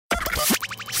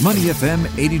Money FM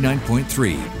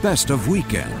 89.3, best of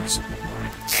weekends.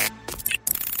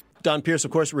 Don Pierce, of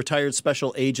course, retired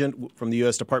special agent from the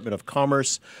U.S. Department of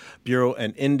Commerce, Bureau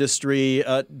and Industry.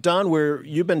 Don,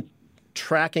 you've been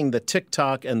tracking the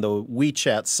TikTok and the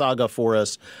WeChat saga for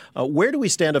us. Where do we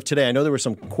stand up today? I know there were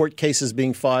some court cases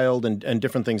being filed and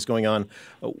different things going on.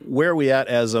 Where are we at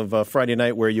as of Friday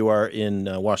night where you are in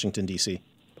Washington, D.C.?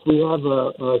 We have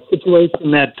a situation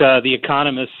that The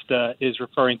Economist is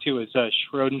referring to as a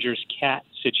Schrodinger's cat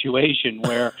situation,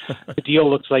 where the deal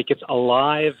looks like it's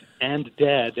alive and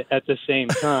dead at the same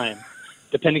time,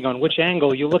 depending on which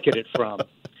angle you look at it from.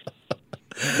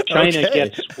 China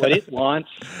gets what it wants.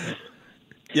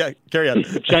 Yeah, carry on.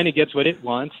 If China gets what it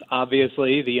wants,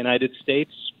 obviously the United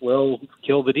States will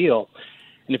kill the deal.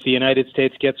 And if the United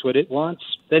States gets what it wants,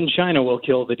 then China will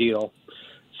kill the deal.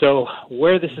 So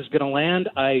where this is going to land,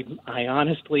 I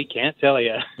honestly can't tell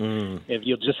you. If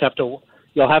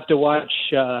you'll have to watch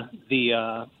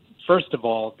first of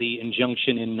all, the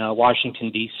injunction in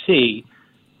Washington, D.C.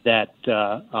 that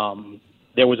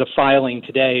there was a filing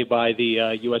today by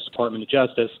the U.S. Department of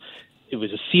Justice. It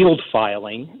was a sealed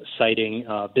filing citing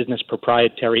business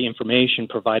proprietary information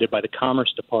provided by the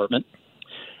Commerce Department.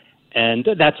 And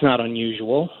that's not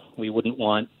unusual. We wouldn't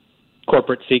want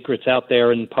corporate secrets out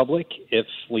there in public if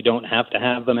we don't have to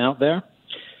have them out there.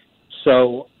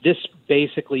 So this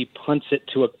basically punts it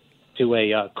to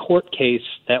a court case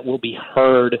that will be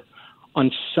heard on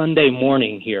Sunday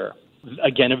morning here.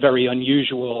 Again, a very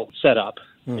unusual setup.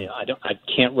 I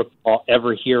can't recall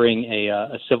ever hearing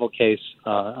a civil case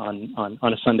on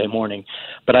a Sunday morning,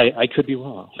 but I could be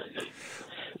wrong.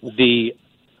 Well,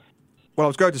 I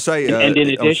was going to say, and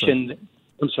in addition.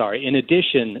 I'm sorry. In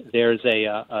addition, there's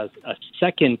a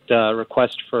second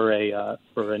request for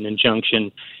an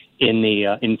injunction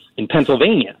in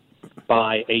Pennsylvania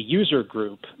by a user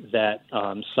group that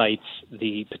cites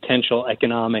the potential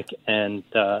economic and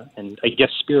I guess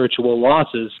spiritual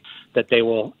losses that they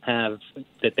will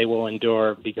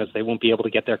endure because they won't be able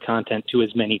to get their content to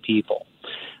as many people.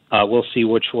 We'll see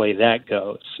which way that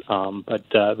goes. But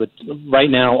right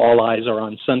now, all eyes are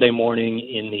on Sunday morning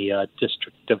in the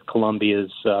District of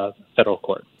Columbia's federal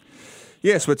court.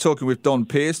 Yes, we're talking with Don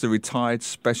Pierce, the retired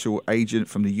special agent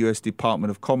from the U.S. Department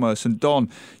of Commerce. And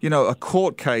Don, a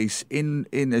court case in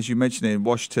as you mentioned, in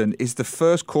Washington is the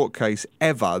first court case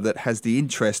ever that has the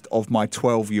interest of my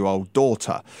 12-year-old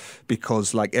daughter,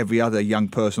 because like every other young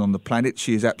person on the planet,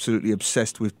 she is absolutely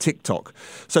obsessed with TikTok.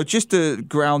 So just to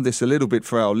ground this a little bit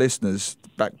for our listeners,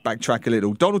 backtrack a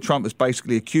little, Donald Trump has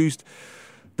basically accused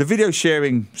the video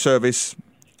sharing service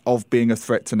of being a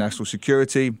threat to national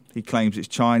security. He claims its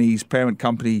Chinese parent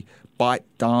company,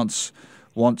 ByteDance,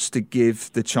 wants to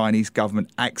give the Chinese government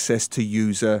access to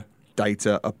user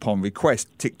data upon request.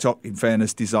 TikTok, in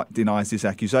fairness, denies this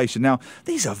accusation. Now,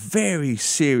 these are very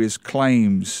serious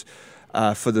claims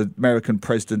for the American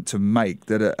president to make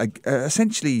that are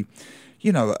essentially, a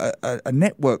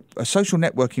social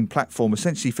networking platform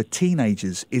essentially for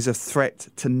teenagers is a threat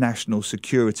to national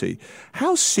security.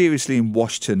 How seriously in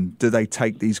Washington do they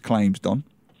take these claims, Don?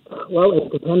 Well,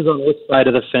 it depends on which side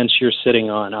of the fence you're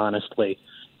sitting on, honestly.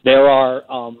 There are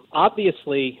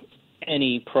obviously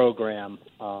any program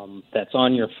that's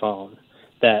on your phone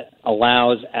that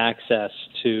allows access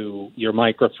to your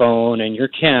microphone and your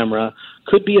camera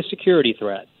could be a security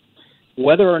threat.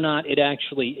 Whether or not it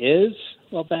actually is,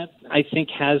 well, that I think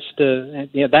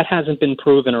that hasn't been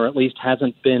proven, or at least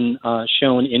hasn't been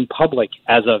shown in public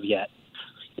as of yet.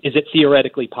 Is it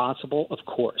theoretically possible? Of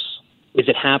course. Is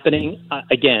it happening?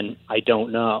 Again, I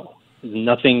don't know.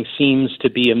 Nothing seems to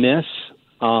be amiss.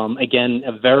 Again,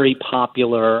 a very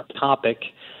popular topic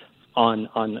on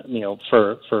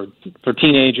for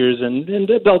teenagers and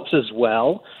adults as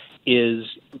well is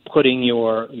putting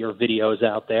your videos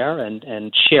out there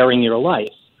and sharing your life.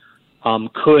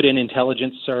 Could an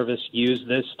intelligence service use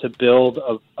this to build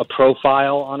a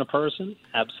profile on a person?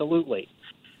 Absolutely.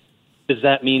 Does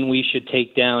that mean we should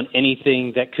take down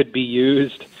anything that could be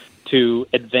used to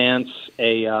advance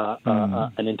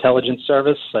an intelligence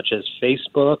service such as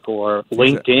Facebook or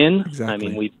LinkedIn? Exactly. I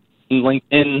mean, we've seen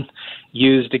LinkedIn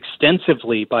used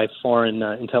extensively by foreign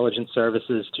intelligence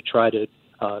services to try to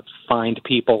find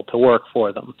people to work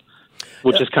for them.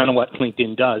 which is kind of what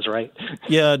LinkedIn does, right?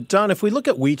 Yeah, Don, if we look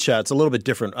at WeChat, it's a little bit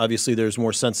different. Obviously, there's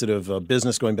more sensitive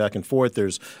business going back and forth.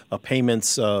 There's a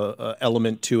payments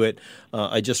element to it.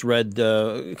 I just read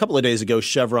a couple of days ago,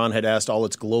 Chevron had asked all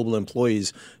its global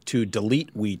employees to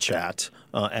delete WeChat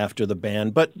after the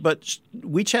ban. But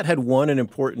WeChat had won an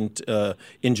important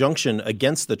injunction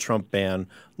against the Trump ban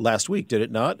last week, did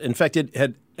it not? In fact, it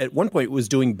had at one point was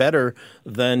doing better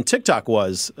than TikTok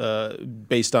was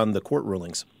based on the court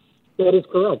rulings. That is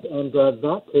correct. And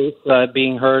that case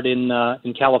being heard in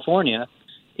California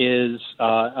is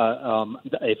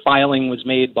a filing was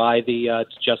made by the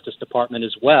Justice Department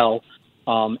as well.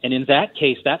 And in that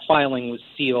case, that filing was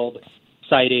sealed,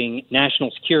 citing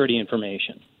national security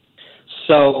information.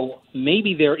 So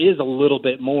maybe there is a little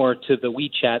bit more to the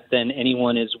WeChat than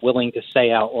anyone is willing to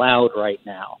say out loud right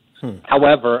now.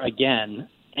 However, again,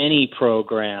 any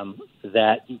program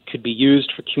that could be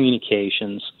used for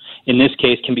communications, in this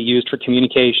case, can be used for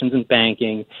communications and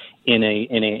banking in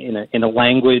a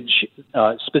language,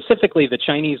 specifically the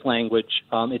Chinese language.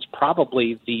 It's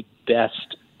probably the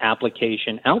best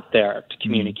application out there to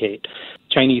communicate.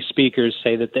 Chinese speakers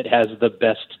say that it has the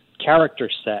best character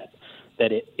set,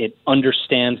 that it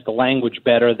understands the language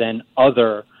better than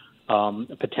other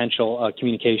potential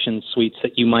communication suites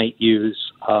that you might use.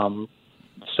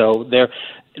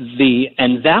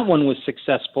 And that one was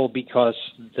successful because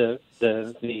the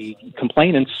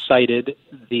complainants cited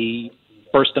the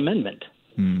First Amendment,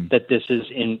 that this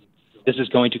is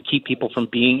going to keep people from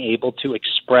being able to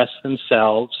express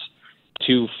themselves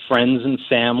to friends and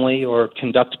family, or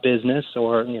conduct business,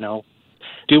 or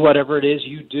do whatever it is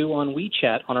you do on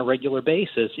WeChat on a regular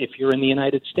basis if you're in the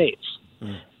United States.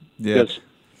 Because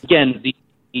again,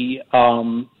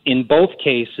 in both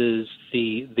cases,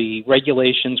 the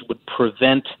regulations would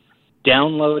prevent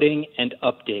downloading and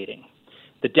updating.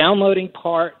 The downloading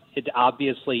part, it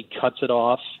obviously cuts it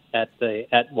off at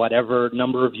whatever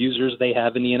number of users they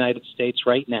have in the United States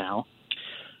right now.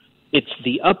 It's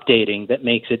the updating that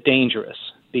makes it dangerous,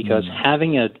 because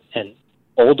having an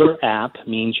older app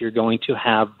means you're going to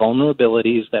have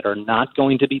vulnerabilities that are not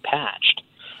going to be patched.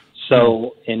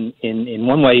 So in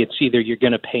one way, it's either you're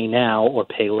going to pay now or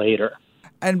pay later.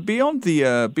 And beyond the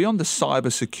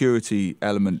cybersecurity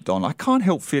element, Don, I can't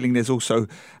help feeling there's also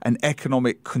an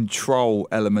economic control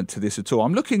element to this at all.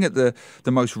 I'm looking at the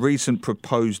most recent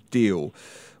proposed deal,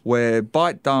 where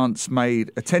ByteDance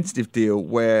made a tentative deal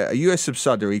where a US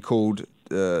subsidiary called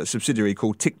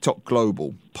TikTok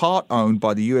Global, part owned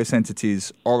by the US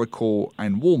entities Oracle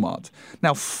and Walmart.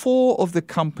 Now, 4 of the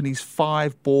company's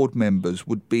 5 board members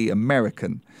would be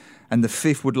American, and the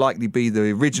 5th would likely be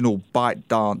the original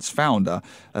ByteDance founder,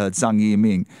 Zhang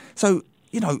Yiming. So,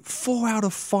 4 out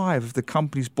of 5 of the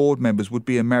company's board members would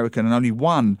be American, and only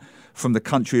 1 from the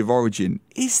country of origin.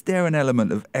 Is there an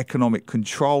element of economic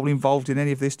control involved in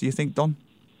any of this, do you think, Don?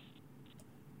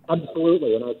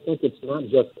 Absolutely, and I think it's not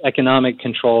just economic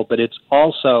control, but it's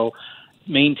also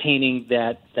maintaining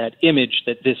that image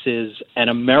that this is an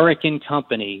American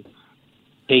company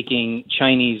taking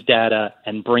Chinese data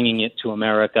and bringing it to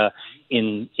America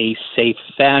in a safe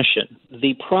fashion.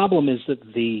 The problem is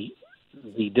that the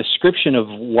description of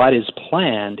what is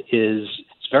planned is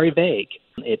very vague.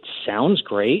 It sounds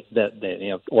great that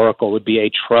Oracle would be a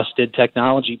trusted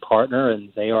technology partner,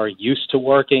 and they are used to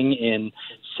working in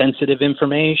sensitive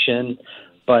information,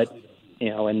 but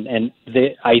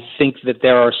I think that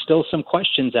there are still some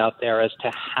questions out there as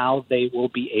to how they will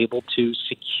be able to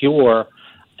secure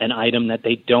an item that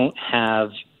they don't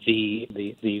have the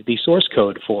source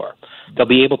code for. They'll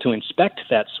be able to inspect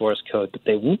that source code, but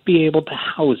they won't be able to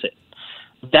house it.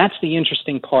 That's the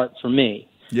interesting part for me.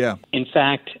 Yeah. In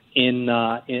fact,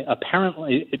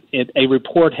 apparently a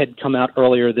report had come out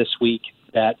earlier this week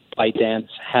that ByteDance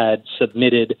had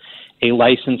submitted a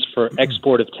license for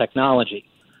export of technology,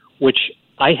 which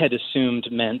I had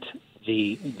assumed meant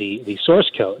the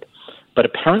source code, but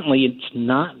apparently it's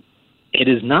not. It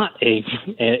is not a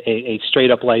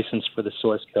straight up license for the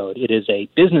source code. It is a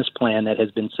business plan that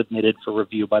has been submitted for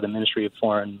review by the Ministry of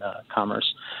Foreign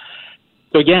Commerce.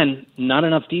 So again, not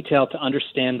enough detail to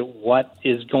understand what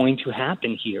is going to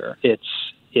happen here.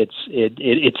 It's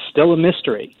still a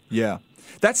mystery. Yeah.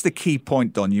 That's the key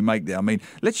point, Don, you make there. I mean,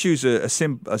 let's use a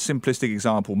simplistic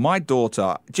example. My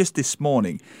daughter, just this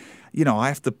morning, I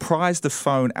have to prise the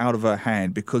phone out of her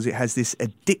hand because it has this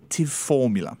addictive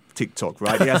formula, TikTok,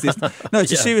 right? It has this. No,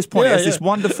 it's a serious point. It has this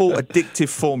wonderful addictive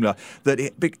formula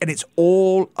and it's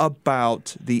all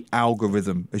about the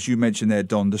algorithm, as you mentioned there,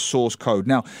 Don, the source code.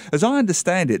 Now, as I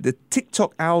understand it, the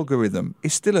TikTok algorithm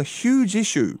is still a huge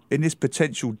issue in this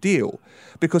potential deal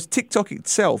because TikTok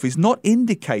itself is not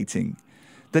indicating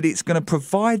that it's going to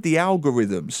provide the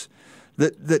algorithms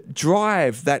that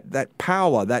drive that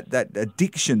power, that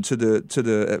addiction to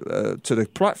the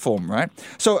platform, right?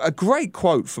 So a great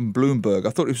quote from Bloomberg. I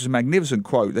thought it was a magnificent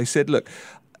quote. They said, look,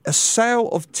 a sale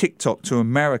of TikTok to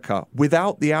America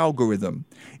without the algorithm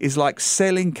is like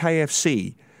selling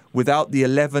KFC without the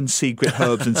 11 secret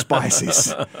herbs and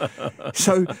spices.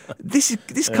 So this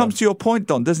comes to your point,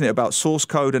 Don, doesn't it, about source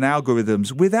code and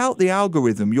algorithms. Without the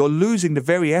algorithm, you're losing the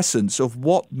very essence of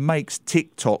what makes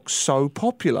TikTok so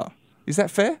popular. Is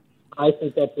that fair? I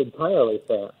think that's entirely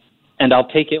fair. And I'll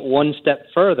take it one step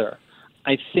further.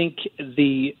 I think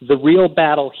the real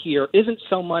battle here isn't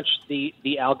so much the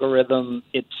algorithm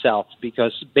itself,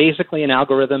 because basically an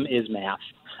algorithm is math.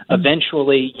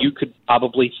 Eventually, you could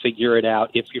probably figure it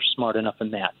out if you're smart enough in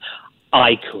math.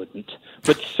 I couldn't,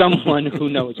 but someone who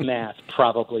knows math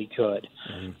probably could.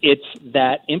 It's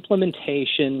that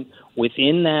implementation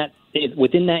within that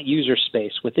user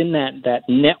space, within that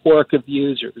network of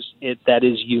users, that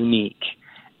is unique.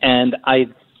 And I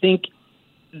think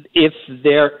if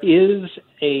there is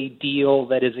a deal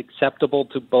that is acceptable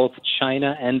to both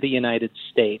China and the United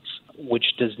States,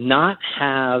 which does not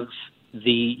have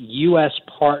the U.S.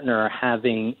 partner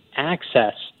having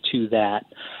access to that,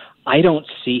 I don't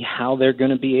see how they're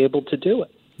going to be able to do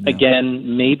it. No.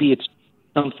 Again, maybe it's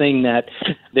something that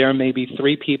there may be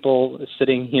three people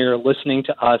sitting here listening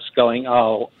to us going,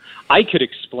 oh, I could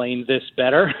explain this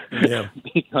better,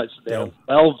 because they're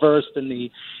well versed in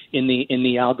the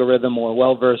algorithm, or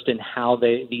well versed in how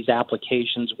these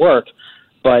applications work.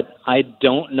 But I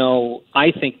don't know.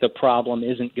 I think the problem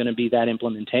isn't going to be that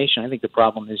implementation. I think the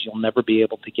problem is you'll never be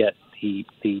able to get the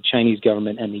Chinese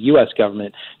government and the U.S.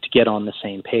 government to get on the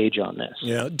same page on this.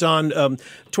 Yeah, Don.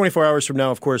 24 hours from now,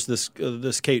 of course, this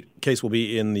case will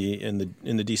be in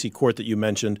the D.C. court that you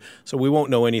mentioned. So we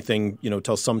won't know anything,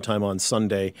 till sometime on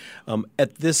Sunday.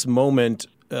 At this moment,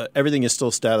 everything is still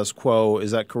status quo.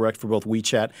 Is that correct for both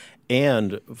WeChat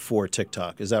and for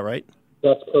TikTok? Is that right?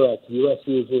 That's correct. U.S.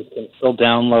 users can still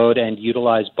download and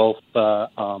utilize both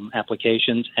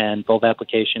applications, and both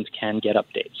applications can get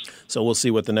updates. So we'll see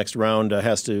what the next round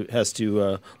has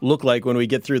to look like when we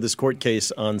get through this court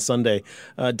case on Sunday.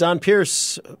 Don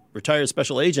Pierce, retired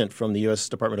special agent from the U.S.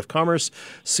 Department of Commerce,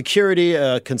 security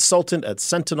consultant at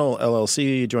Sentinel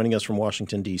LLC, joining us from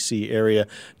Washington, D.C. area.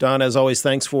 Don, as always,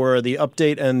 thanks for the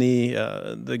update and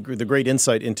the great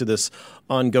insight into this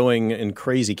ongoing and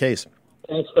crazy case.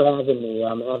 Thanks for having me.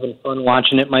 I'm having fun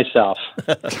watching it myself.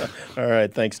 All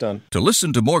right. Thanks, Don. To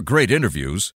listen to more great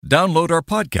interviews, download our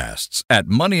podcasts at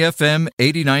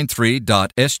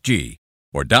moneyfm893.sg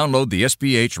or download the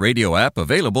SBH radio app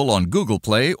available on Google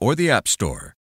Play or the App Store.